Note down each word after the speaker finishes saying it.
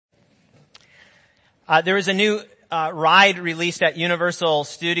There was a new ride released at Universal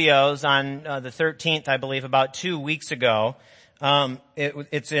Studios on the 13th, I believe, about 2 weeks ago.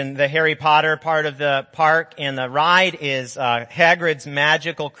 It's in the Harry Potter part of the park, and the ride is Hagrid's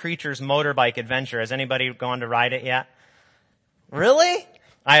Magical Creatures Motorbike Adventure. Has anybody gone to ride it yet? Really?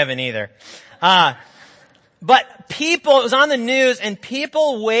 I haven't either. But it was on the news, and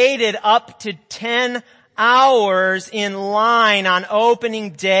people waited up to 10 hours in line on opening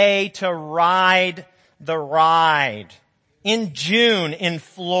day to ride the ride in June in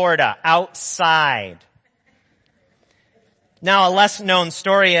Florida, outside. Now, a less known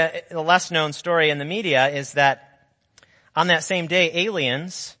story in the media is that on that same day,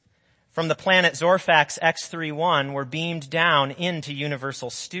 aliens from the planet Zorfax X31 were beamed down into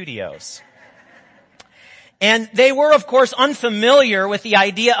Universal Studios. And they were, of course, unfamiliar with the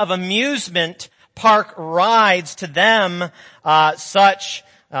idea of amusement park rides. To them, such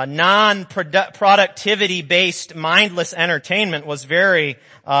non-productivity-based mindless entertainment was very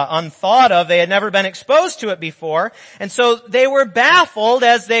unthought of. They had never been exposed to it before. And so they were baffled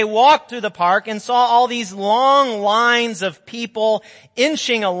as they walked through the park and saw all these long lines of people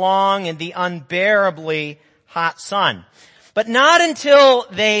inching along in the unbearably hot sun. But not until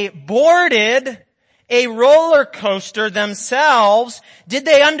they boarded a roller coaster themselves did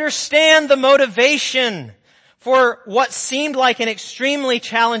they understand the motivation for what seemed like an extremely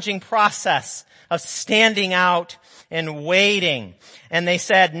challenging process of standing out and waiting. And they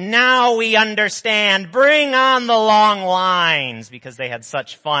said, now we understand, bring on the long lines, because they had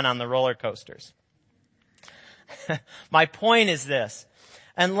such fun on the roller coasters. My point is this: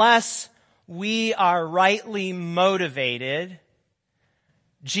 unless we are rightly motivated,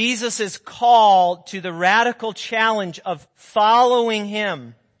 Jesus' call to the radical challenge of following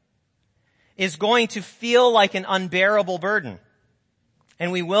Him is going to feel like an unbearable burden.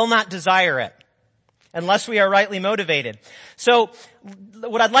 And we will not desire it unless we are rightly motivated. So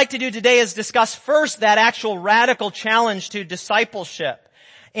what I'd like to do today is discuss first that actual radical challenge to discipleship.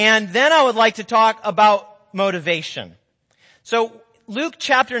 And then I would like to talk about motivation. So Luke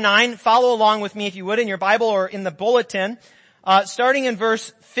chapter 9, follow along with me if you would in your Bible or in the bulletin. Starting in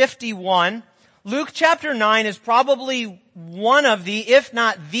verse 51, Luke chapter 9 is probably one of the, if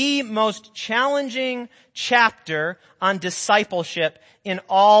not the most challenging chapter on discipleship in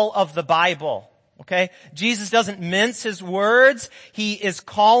all of the Bible. Okay? Jesus doesn't mince His words. He is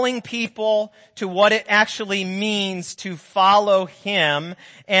calling people to what it actually means to follow Him,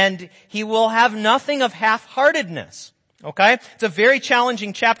 and He will have nothing of half-heartedness. Okay? It's a very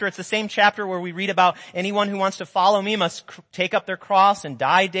challenging chapter. It's the same chapter where we read about anyone who wants to follow me must take up their cross and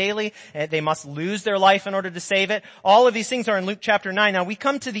die daily. They must lose their life in order to save it. All of these things are in Luke chapter 9. Now we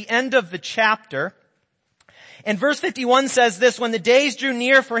come to the end of the chapter, and verse 51 says this: when the days drew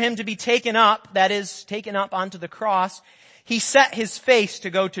near for Him to be taken up, that is, taken up onto the cross, He set His face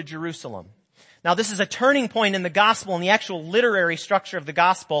to go to Jerusalem. Now this is a turning point in the gospel, in the actual literary structure of the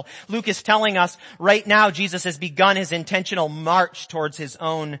gospel. Luke is telling us right now Jesus has begun His intentional march towards His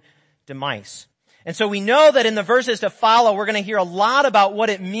own demise. And so we know that in the verses to follow, we're going to hear a lot about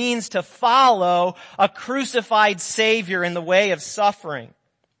what it means to follow a crucified Savior in the way of suffering.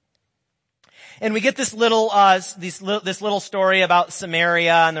 And we get this little story about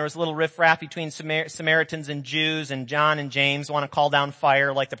Samaria, and there was a little riffraff between Samaritans and Jews, and John and James want to call down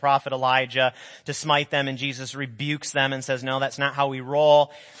fire like the prophet Elijah to smite them, and Jesus rebukes them and says, no, that's not how we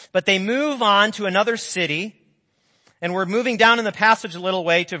roll. But they move on to another city, and we're moving down in the passage a little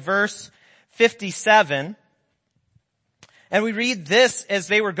way to verse 57. And we read this: as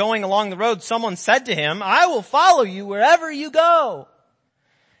they were going along the road, someone said to Him, I will follow you wherever you go.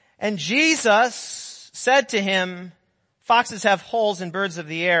 And Jesus said to him, foxes have holes and birds of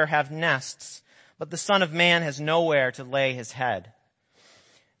the air have nests, but the Son of Man has nowhere to lay His head.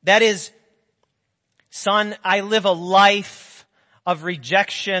 That is, son, I live a life of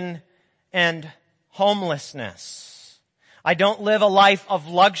rejection and homelessness. I don't live a life of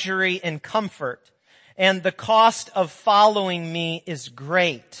luxury and comfort, and the cost of following me is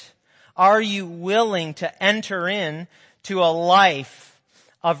great. Are you willing to enter in to a life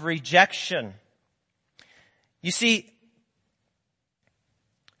of rejection? You see,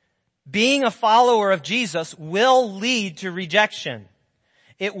 being a follower of Jesus will lead to rejection.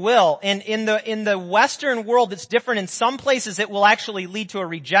 It will. And in the Western world, it's different. In some places, it will actually lead to a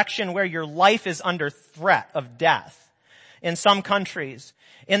rejection where your life is under threat of death. in some countries.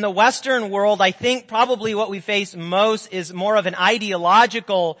 In the Western world, I think probably what we face most is more of an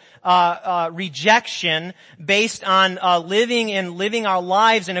ideological rejection based on living our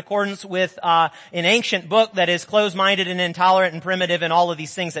lives in accordance with an ancient book that is closed-minded and intolerant and primitive and all of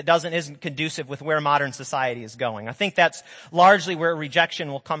these things that isn't conducive with where modern society is going. I think that's largely where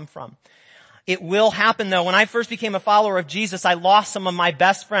rejection will come from. It will happen though. When I first became a follower of Jesus, I lost some of my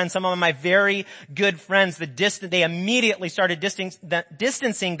best friends, some of my very good friends. They immediately started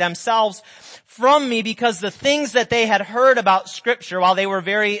distancing themselves from me because the things that they had heard about Scripture, while they were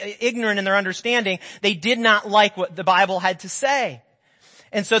very ignorant in their understanding, they did not like what the Bible had to say.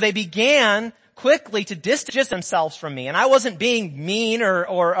 And so they began quickly to distance themselves from me. And I wasn't being mean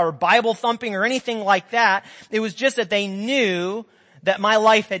or Bible thumping or anything like that. It was just that they knew that my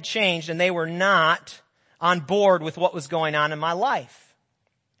life had changed and they were not on board with what was going on in my life.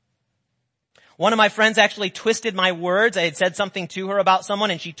 One of my friends actually twisted my words. I had said something to her about someone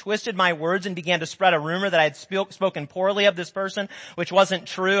and she twisted my words and began to spread a rumor that I had spoken poorly of this person, which wasn't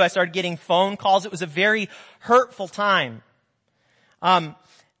true. I started getting phone calls. It was a very hurtful time.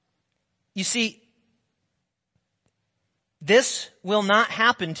 You see, this will not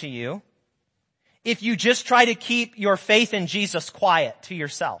happen to you if you just try to keep your faith in Jesus quiet to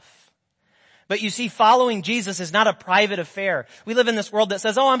yourself. But you see, following Jesus is not a private affair. We live in this world that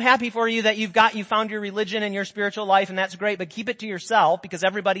says, oh, I'm happy for you that you found your religion and your spiritual life and that's great, but keep it to yourself because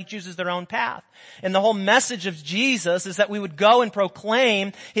everybody chooses their own path. And the whole message of Jesus is that we would go and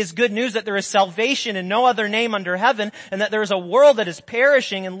proclaim His good news that there is salvation in no other name under heaven and that there is a world that is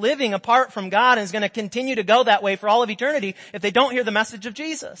perishing and living apart from God and is going to continue to go that way for all of eternity if they don't hear the message of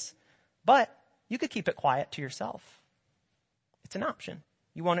Jesus. But you could keep it quiet to yourself. It's an option.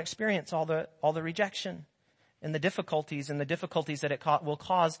 You won't experience all the rejection and the difficulties that it will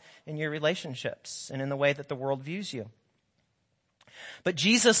cause in your relationships and in the way that the world views you. But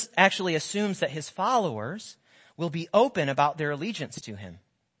Jesus actually assumes that His followers will be open about their allegiance to Him.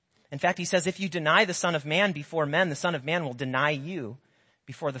 In fact, He says, if you deny the Son of Man before men, the Son of Man will deny you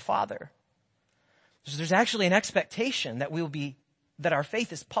before the Father. So there's actually an expectation that our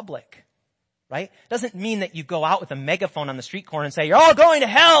faith is public. Right? Doesn't mean that you go out with a megaphone on the street corner and say, you're all going to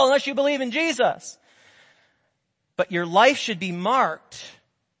hell unless you believe in Jesus. But your life should be marked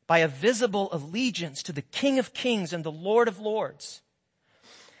by a visible allegiance to the King of Kings and the Lord of Lords.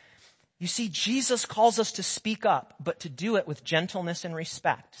 You see, Jesus calls us to speak up, but to do it with gentleness and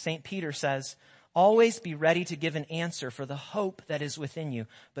respect. St. Peter says, always be ready to give an answer for the hope that is within you,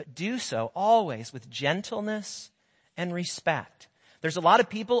 but do so always with gentleness and respect. There's a lot of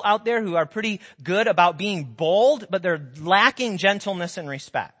people out there who are pretty good about being bold, but they're lacking gentleness and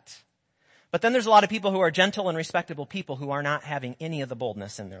respect. But then there's a lot of people who are gentle and respectable people who are not having any of the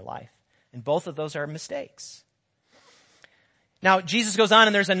boldness in their life. And both of those are mistakes. Now, Jesus goes on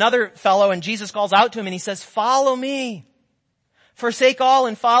and there's another fellow and Jesus calls out to him and He says, follow me. Forsake all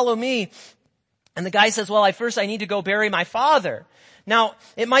and follow me. And the guy says, well, I need to go bury my father. Now,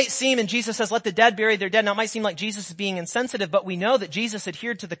 it might seem, and Jesus says, let the dead bury their dead. Now, it might seem like Jesus is being insensitive, but we know that Jesus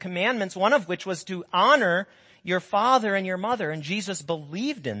adhered to the commandments, one of which was to honor your father and your mother, and Jesus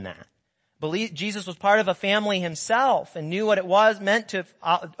believed in that. Jesus was part of a family himself and knew what it meant to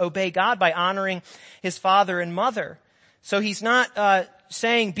obey God by honoring his father and mother. So He's not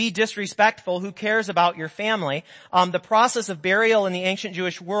saying be disrespectful. Who cares about your family? The process of burial in the ancient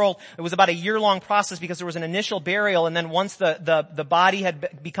Jewish world, it was about a year-long process because there was an initial burial, and then once the body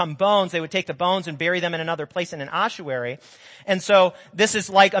had become bones, they would take the bones and bury them in another place in an ossuary. And so this is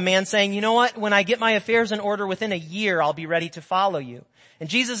like a man saying, you know what? When I get my affairs in order within a year, I'll be ready to follow you. And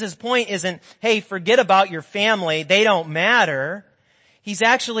Jesus' point isn't, hey, forget about your family. They don't matter. He's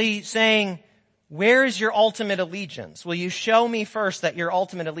actually saying, where is your ultimate allegiance? Will you show me first that your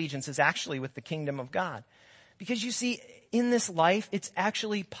ultimate allegiance is actually with the kingdom of God? Because you see, in this life, it's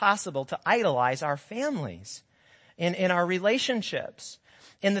actually possible to idolize our families and our relationships.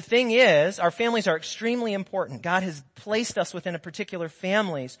 And the thing is, our families are extremely important. God has placed us within a particular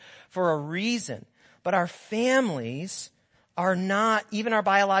families for a reason. But our families are not, even our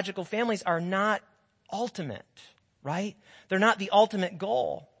biological families are not ultimate, right? They're not the ultimate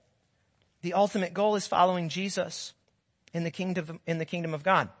goal. The ultimate goal is following Jesus in the kingdom of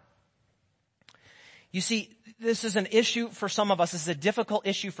God. You see, this is an issue for some of us. This is a difficult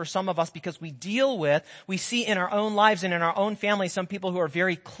issue for some of us because we see in our own lives and in our own families some people who are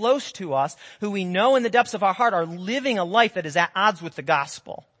very close to us, who we know in the depths of our heart are living a life that is at odds with the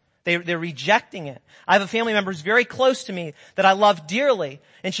gospel. They're rejecting it. I have a family member who's very close to me that I love dearly,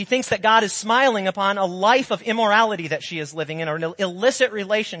 and she thinks that God is smiling upon a life of immorality that she is living in, or an illicit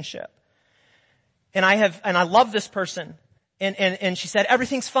relationship. And I love this person, And she said,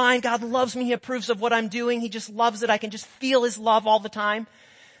 everything's fine. God loves me. He approves of what I'm doing. He just loves it. I can just feel his love all the time.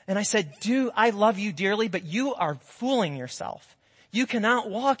 And I said, I love you dearly, but you are fooling yourself. You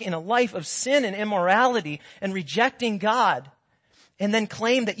cannot walk in a life of sin and immorality and rejecting God and then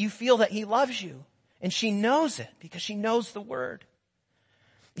claim that you feel that he loves you. And she knows it because she knows the word.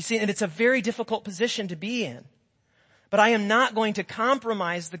 You see, and it's a very difficult position to be in. But I am not going to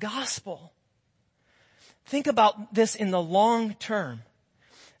compromise the gospel. Think about this in the long term.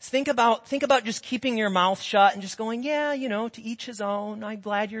 Think about just keeping your mouth shut and just going, yeah, to each his own. I'm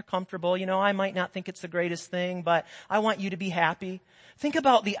glad you're comfortable. I might not think it's the greatest thing, but I want you to be happy. Think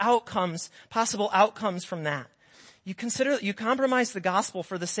about the possible outcomes from that. You compromise the gospel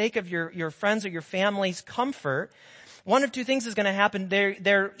for the sake of your friends or your family's comfort. One of two things is going to happen.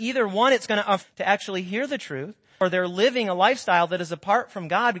 They're either one, it's going to actually hear the truth, or they're living a lifestyle that is apart from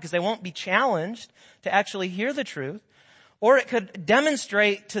God because they won't be challenged to actually hear the truth. Or it could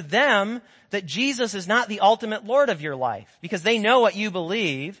demonstrate to them that Jesus is not the ultimate Lord of your life because they know what you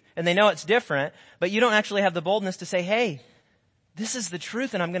believe and they know it's different, but you don't actually have the boldness to say, hey, this is the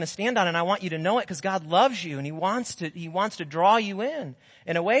truth and I'm going to stand on it and I want you to know it because God loves you and he wants to draw you in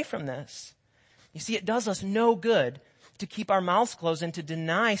and away from this. You see, it does us no good to keep our mouths closed and to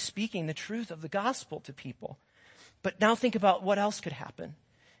deny speaking the truth of the gospel to people. But now think about what else could happen.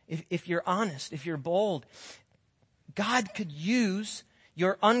 If you're honest, if you're bold, God could use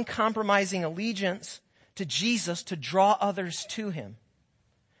your uncompromising allegiance to Jesus to draw others to him.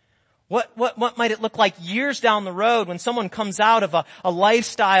 What might it look like years down the road when someone comes out of a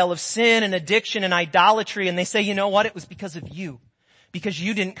lifestyle of sin and addiction and idolatry and they say, you know what, it was because of you. Because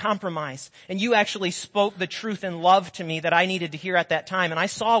you didn't compromise and you actually spoke the truth in love to me that I needed to hear at that time. And I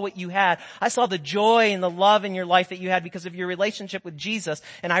saw what you had. I saw the joy and the love in your life that you had because of your relationship with Jesus.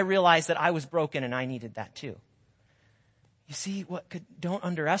 And I realized that I was broken and I needed that too. You see, don't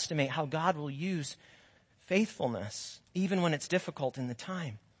underestimate how God will use faithfulness even when it's difficult in the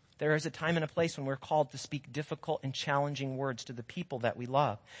time. There is a time and a place when we're called to speak difficult and challenging words to the people that we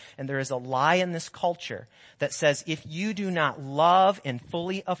love. And there is a lie in this culture that says if you do not love and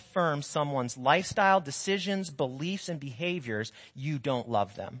fully affirm someone's lifestyle, decisions, beliefs, and behaviors, you don't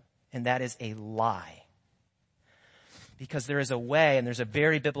love them. And that is a lie. Because there is a way, and there's a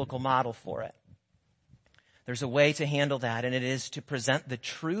very biblical model for it. There's a way to handle that, and it is to present the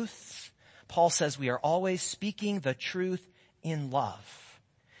truth. Paul says we are always speaking the truth in love.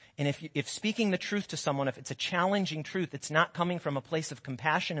 And if speaking the truth to someone, if it's a challenging truth, it's not coming from a place of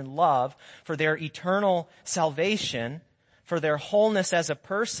compassion and love for their eternal salvation, for their wholeness as a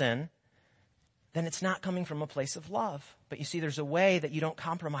person, then it's not coming from a place of love. But you see, there's a way that you don't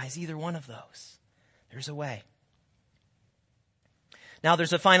compromise either one of those. There's a way. Now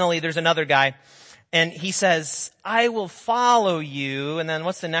there's another guy, and he says, I will follow you, and then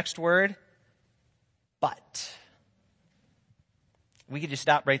what's the next word? But. We could just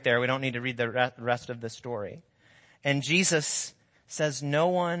stop right there. We don't need to read the rest of the story. And Jesus says, no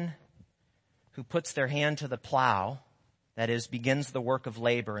one who puts their hand to the plow, that is, begins the work of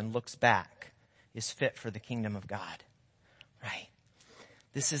labor and looks back, is fit for the kingdom of God. Right?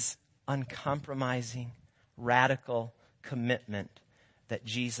 This is uncompromising, radical commitment that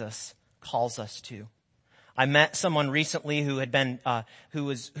Jesus calls us to. I met someone recently who had been, who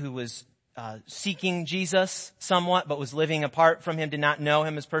was seeking Jesus somewhat, but was living apart from him, did not know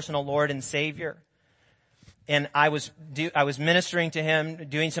him as personal Lord and Savior. And I was ministering to him,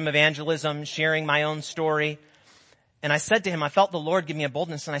 doing some evangelism, sharing my own story. And I said to him, I felt the Lord give me a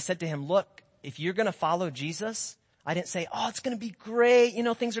boldness. And I said to him, look, if you're going to follow Jesus, I didn't say, it's going to be great.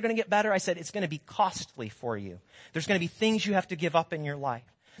 Things are going to get better. I said, it's going to be costly for you. There's going to be things you have to give up in your life.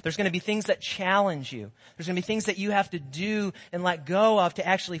 There's going to be things that challenge you. There's going to be things that you have to do and let go of to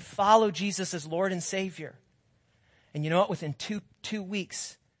actually follow Jesus as Lord and Savior. And you know what? Within two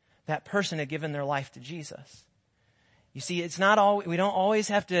weeks, that person had given their life to Jesus. You see, we don't always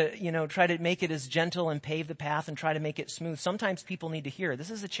have to, try to make it as gentle and pave the path and try to make it smooth. Sometimes people need to hear. This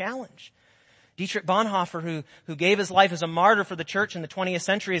is a challenge. Dietrich Bonhoeffer, who gave his life as a martyr for the church in the 20th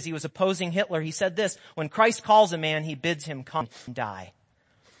century as he was opposing Hitler, he said this, when Christ calls a man, he bids him come and die.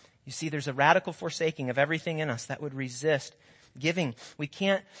 You see, there's a radical forsaking of everything in us that would resist giving. We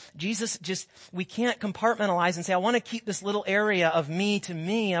can't compartmentalize and say, I want to keep this little area of me to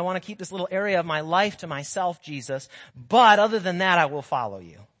me. I want to keep this little area of my life to myself, Jesus. But other than that, I will follow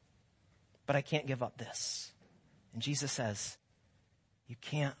you. But I can't give up this. And Jesus says, you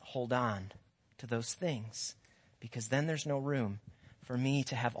can't hold on to those things because then there's no room for me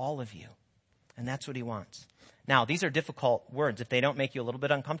to have all of you. And that's what he wants. Now, these are difficult words. If they don't make you a little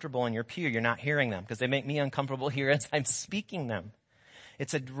bit uncomfortable in your pew, you're not hearing them because they make me uncomfortable here as I'm speaking them.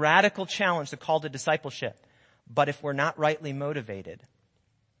 It's a radical challenge, the call to discipleship. But if we're not rightly motivated,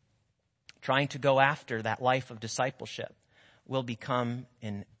 trying to go after that life of discipleship will become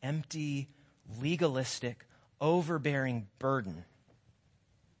an empty, legalistic, overbearing burden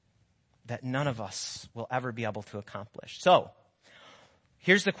that none of us will ever be able to accomplish. So,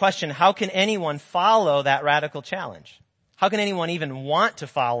 here's the question. How can anyone follow that radical challenge? How can anyone even want to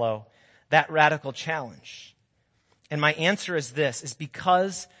follow that radical challenge? And my answer is this, is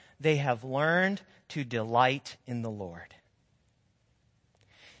because they have learned to delight in the Lord.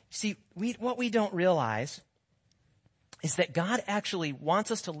 See, what we don't realize is that God actually wants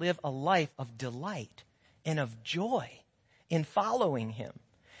us to live a life of delight and of joy in following him.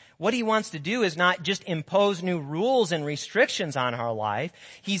 What he wants to do is not just impose new rules and restrictions on our life.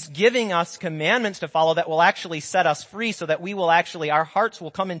 He's giving us commandments to follow that will actually set us free so that we will actually, our hearts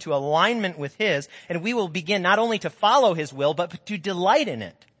will come into alignment with his, and we will begin not only to follow his will, but to delight in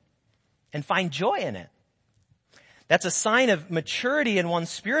it and find joy in it. That's a sign of maturity in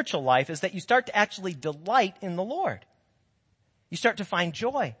one's spiritual life, is that you start to actually delight in the Lord. You start to find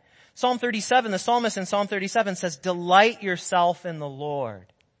joy. Psalm 37, the psalmist in Psalm 37 says, delight yourself in the Lord,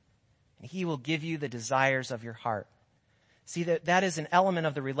 and he will give you the desires of your heart. See, that is an element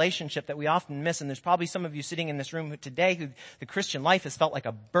of the relationship that we often miss, and there's probably some of you sitting in this room today who the Christian life has felt like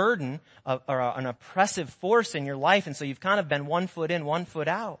a burden or an oppressive force in your life, and so you've kind of been 1 foot in, 1 foot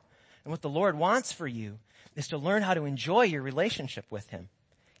out. And what the Lord wants for you is to learn how to enjoy your relationship with him.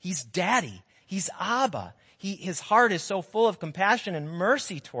 He's daddy. He's Abba. His heart is so full of compassion and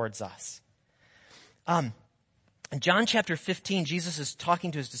mercy towards us. In John chapter 15, Jesus is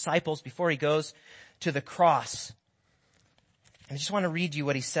talking to his disciples before he goes to the cross. And I just want to read you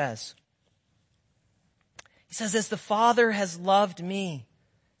what he says. He says, as the Father has loved me,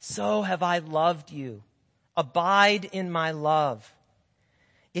 so have I loved you. Abide in my love.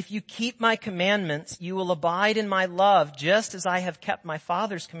 If you keep my commandments, you will abide in my love, just as I have kept my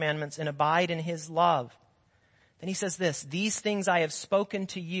Father's commandments and abide in his love. Then he says this, these things I have spoken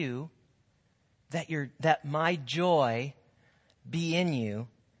to you, that my joy be in you,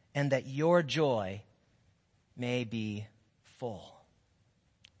 and that your joy may be full.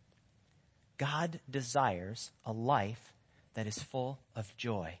 God desires a life that is full of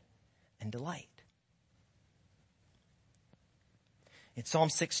joy and delight. In Psalm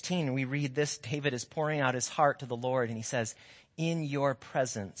 16, we read this, David is pouring out his heart to the Lord, and he says, in your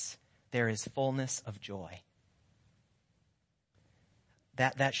presence there is fullness of joy.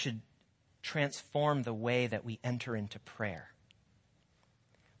 That should transform the way that we enter into prayer.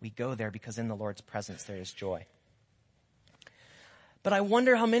 We go there because in the Lord's presence there is joy. But I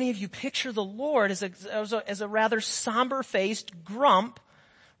wonder how many of you picture the Lord as a rather somber-faced grump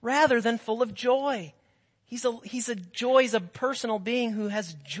rather than full of joy. He's a personal being who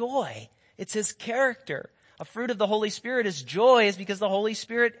has joy. It's his character. A fruit of the Holy Spirit is joy, is because the Holy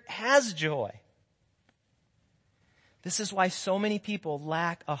Spirit has joy. This is why so many people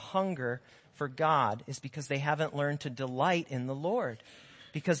lack a hunger for God, is because they haven't learned to delight in the Lord,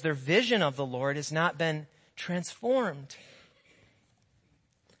 because their vision of the Lord has not been transformed.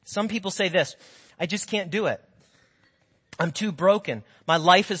 Some people say this, I just can't do it. I'm too broken. My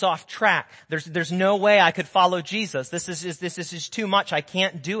life is off track. There's no way I could follow Jesus. This is too much. I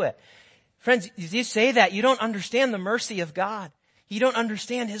can't do it. Friends, if you say that, you don't understand the mercy of God. You don't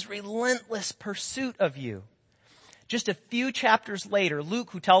understand his relentless pursuit of you. Just a few chapters later,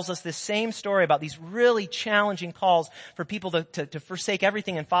 Luke, who tells us this same story about these really challenging calls for people to forsake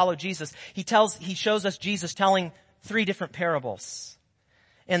everything and follow Jesus, he shows us Jesus telling 3 different parables.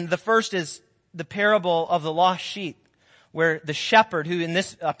 And the first is the parable of the lost sheep, where the shepherd, who in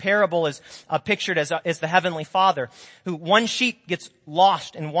this parable is pictured as the heavenly Father, who one sheep gets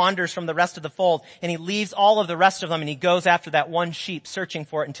lost and wanders from the rest of the fold, and he leaves all of the rest of them, and he goes after that one sheep, searching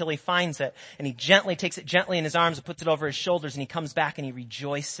for it until he finds it, and he takes it gently in his arms and puts it over his shoulders, and he comes back and he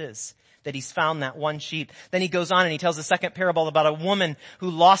rejoices that he's found that one sheep. Then he goes on and he tells the second parable about a woman who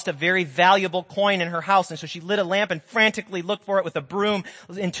lost a very valuable coin in her house. And so she lit a lamp and frantically looked for it with a broom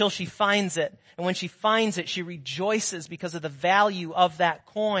until she finds it. And when she finds it, she rejoices because of the value of that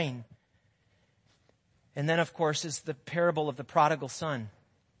coin. And then, of course, is the parable of the prodigal son,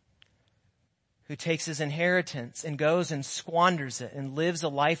 who takes his inheritance and goes and squanders it and lives a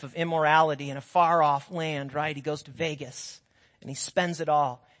life of immorality in a far-off land, right? He goes to Vegas and he spends it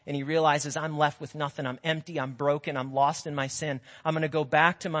all. And he realizes, I'm left with nothing. I'm empty. I'm broken. I'm lost in my sin. I'm going to go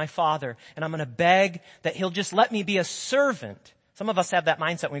back to my father, and I'm going to beg that he'll just let me be a servant. It's Some of us have that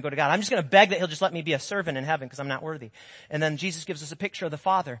mindset when we go to God. I'm just going to beg that he'll just let me be a servant in heaven because I'm not worthy. And then Jesus gives us a picture of the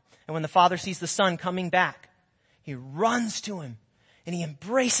Father. And when the Father sees the Son coming back, he runs to him and he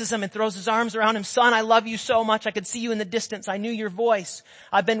embraces him and throws his arms around him. Son, I love you so much. I could see you in the distance. I knew your voice.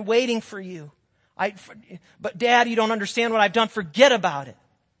 I've been waiting for you. But Dad, you don't understand what I've done. Forget about it.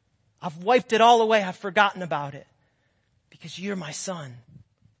 I've wiped it all away. I've forgotten about it because you're my son.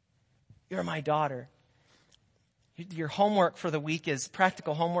 You're my daughter. Your homework for the week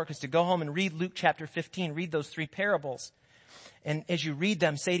practical homework is to go home and read Luke chapter 15. Read those 3 parables. And as you read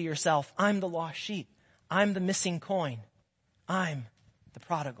them, say to yourself, I'm the lost sheep. I'm the missing coin. I'm the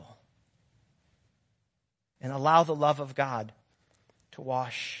prodigal. And allow the love of God to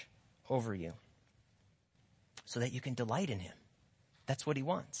wash over you so that you can delight in him. That's what he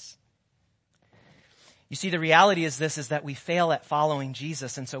wants. You see, the reality is that we fail at following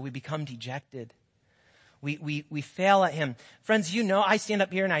Jesus, and so we become dejected. We fail at him. Friends, I stand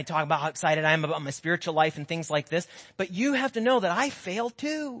up here and I talk about how excited I am about my spiritual life and things like this, but you have to know that I fail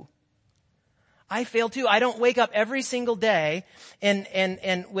too. I don't wake up every single day and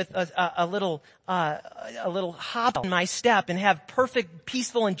with a little hop in my step and have perfect,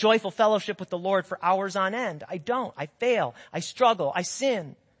 peaceful, and joyful fellowship with the Lord for hours on end. I don't. I fail. I struggle. I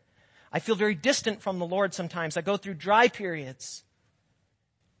sin. I feel very distant from the Lord sometimes. I go through dry periods.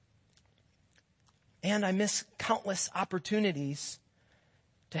 And I miss countless opportunities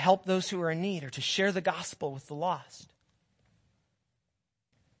to help those who are in need or to share the gospel with the lost.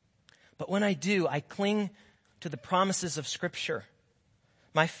 But when I do, I cling to the promises of Scripture.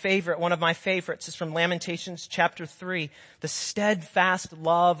 One of my favorites is from Lamentations chapter 3. The steadfast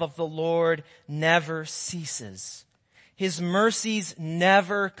love of the Lord never ceases. His mercies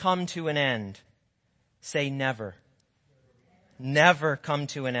never come to an end. Say never. Never come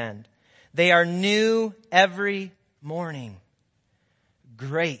to an end. They are new every morning.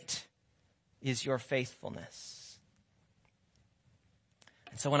 Great is your faithfulness.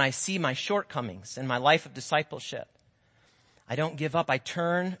 And so when I see my shortcomings in my life of discipleship, I don't give up. I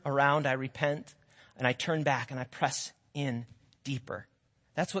turn around, I repent, and I turn back and I press in deeper.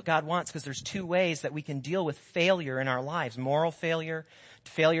 That's what God wants, because there's 2 ways that we can deal with failure in our lives. Moral failure,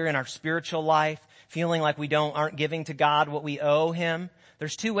 failure in our spiritual life, feeling like we aren't giving to God what we owe him.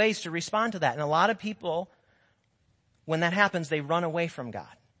 There's 2 ways to respond to that. And a lot of people, when that happens, they run away from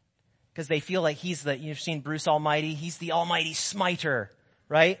God. Because they feel like you've seen Bruce Almighty, he's the almighty smiter,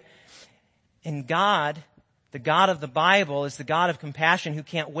 right? And God, the God of the Bible, is the God of compassion who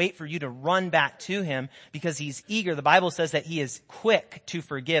can't wait for you to run back to him because he's eager. The Bible says that he is quick to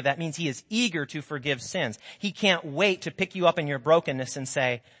forgive. That means he is eager to forgive sins. He can't wait to pick you up in your brokenness and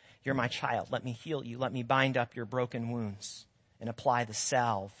say, you're my child. Let me heal you. Let me bind up your broken wounds and apply the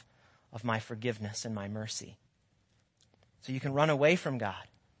salve of my forgiveness and my mercy. So you can run away from God,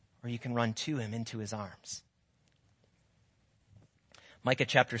 or you can run to him into his arms. Micah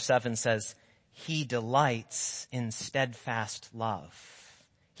chapter 7 says, he delights in steadfast love.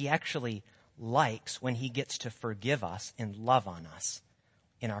 He actually likes when he gets to forgive us and love on us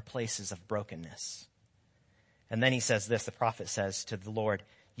in our places of brokenness. And then he says this, the prophet says to the Lord,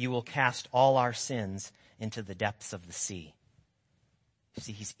 you will cast all our sins into the depths of the sea. You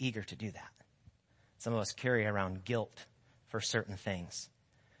see, he's eager to do that. Some of us carry around guilt for certain things.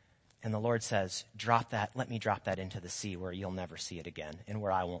 And the Lord says, let me drop that into the sea where you'll never see it again and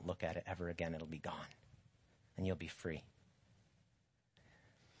where I won't look at it ever again. It'll be gone and you'll be free.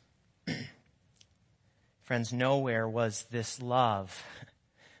 Friends, nowhere was this love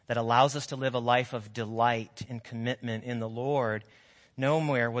that allows us to live a life of delight and commitment in the Lord.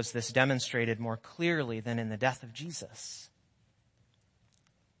 Nowhere was this demonstrated more clearly than in the death of Jesus.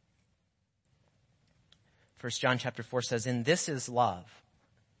 1 John chapter 4 says, and this is love.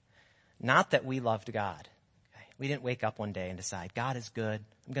 Not that we loved God. Okay? We didn't wake up one day and decide, God is good,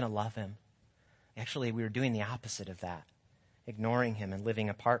 I'm going to love him. Actually, we were doing the opposite of that, ignoring him and living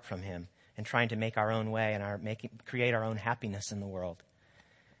apart from him and trying to make our own way and create our own happiness in the world.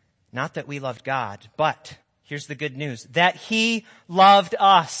 Not that we loved God, but here's the good news, that he loved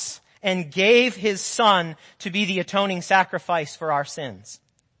us and gave his Son to be the atoning sacrifice for our sins.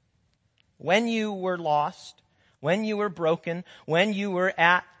 When you were lost, when you were broken, when you were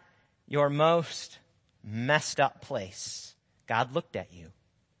at your most messed up place, God looked at you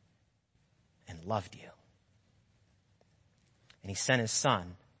and loved you. And he sent his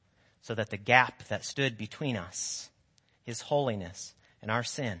Son so that the gap that stood between us, his holiness and our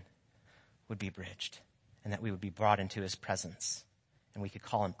sin, would be bridged and that we would be brought into his presence and we could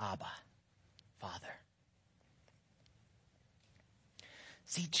call him Abba, Father.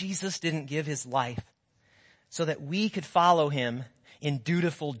 See, Jesus didn't give his life so that we could follow him in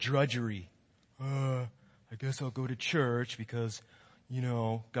dutiful drudgery. I guess I'll go to church because,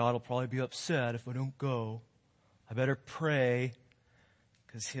 God will probably be upset if I don't go. I better pray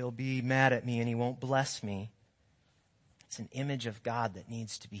because he'll be mad at me and he won't bless me. It's an image of God that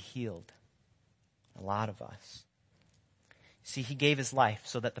needs to be healed. A lot of us. See, he gave his life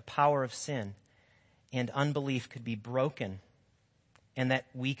so that the power of sin and unbelief could be broken and that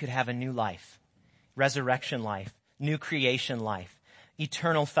we could have a new life, resurrection life, new creation life,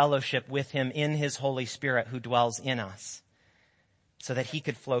 eternal fellowship with him in his Holy Spirit who dwells in us, so that he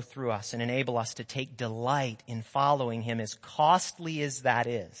could flow through us and enable us to take delight in following him, as costly as that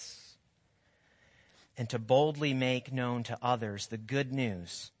is, and to boldly make known to others the good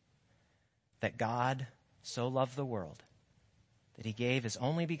news that God so loved the world that he gave his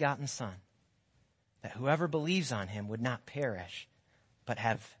only begotten Son, that whoever believes on him would not perish, but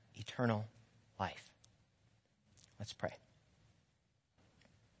have eternal life. Let's pray.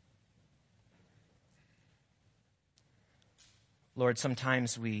 Lord,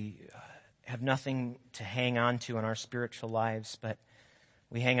 sometimes we have nothing to hang on to in our spiritual lives, but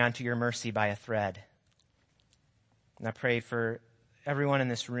we hang on to your mercy by a thread. And I pray for everyone in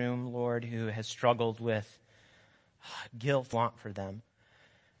this room, Lord, who has struggled with guilt, want for them,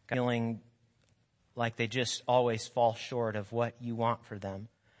 feeling like they just always fall short of what you want for them.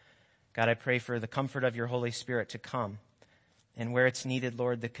 God, I pray for the comfort of your Holy Spirit to come. And where it's needed,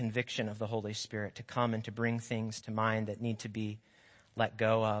 Lord, the conviction of the Holy Spirit to come and to bring things to mind that need to be let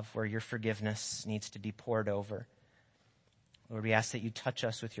go of, where your forgiveness needs to be poured over. Lord, we ask that you touch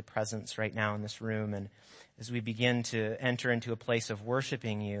us with your presence right now in this room. And as we begin to enter into a place of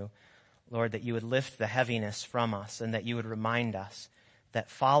worshiping you, Lord, that you would lift the heaviness from us and that you would remind us that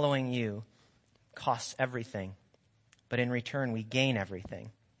following you costs everything, but in return we gain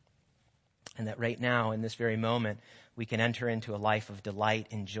everything. And that right now, in this very moment, we can enter into a life of delight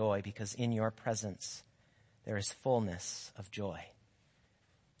and joy because in your presence there is fullness of joy.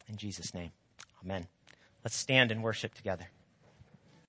 In Jesus' name, amen. Let's stand and worship together.